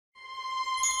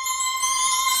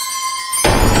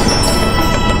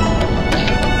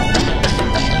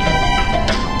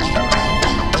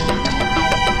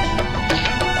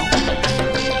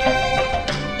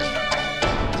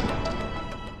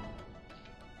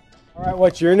All right,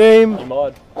 what's your name? I'm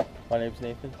Maud. My name's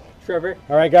Nathan. Trevor.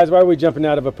 All right, guys, why are we jumping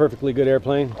out of a perfectly good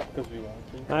airplane? Because we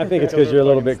want to. I think it's because you're a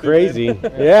little bit crazy.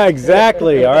 Yeah,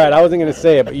 exactly. All right, I wasn't going to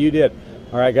say it, but you did.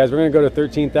 All right, guys, we're going to go to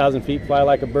 13,000 feet, fly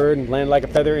like a bird, and land like a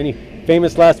feather. Any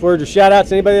famous last words or shout-outs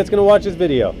to anybody that's going to watch this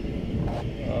video?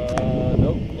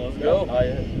 Nope. Let's go.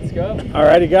 Let's go. All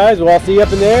righty, guys. Well, I'll see you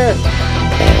up in the air.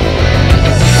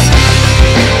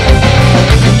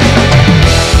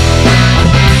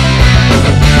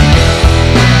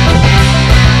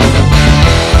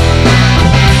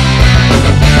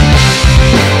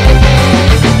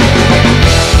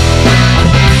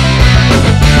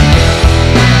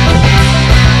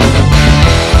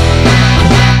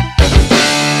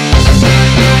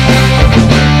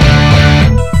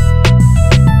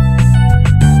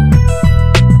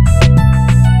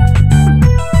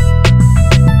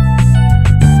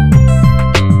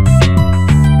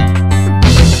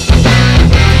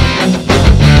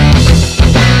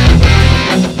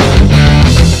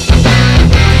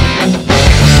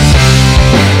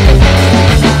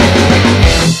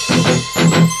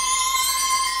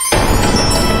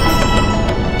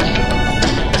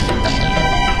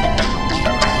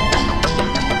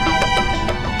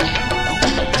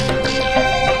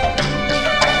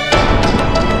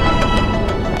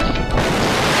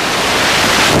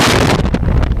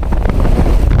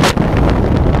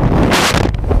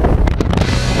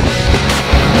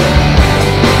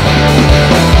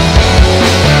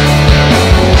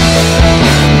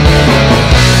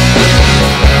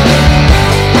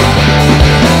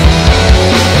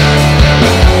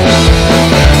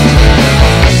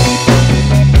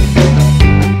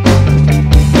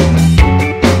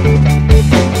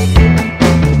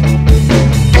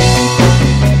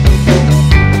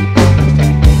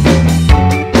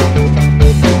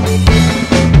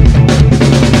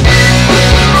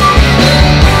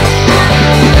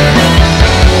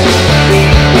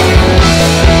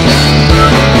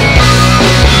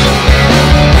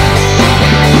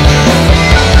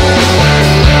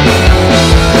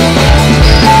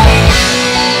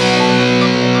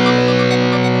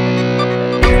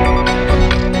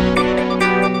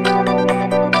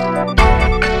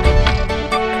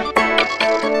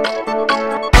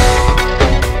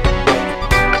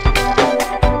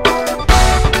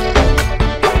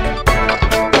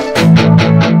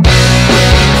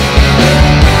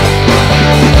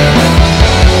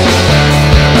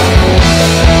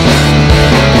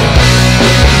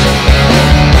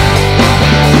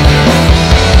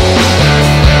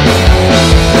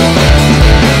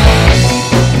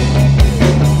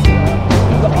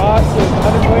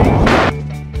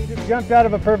 Jumped out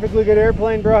of a perfectly good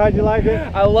airplane, bro. How'd you like it?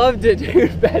 I loved it,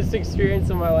 dude. Best experience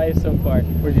of my life so far.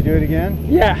 Would you do it again?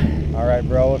 Yeah. All right,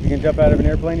 bro. If you can jump out of an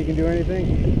airplane, you can do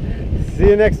anything. See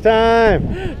you next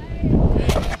time.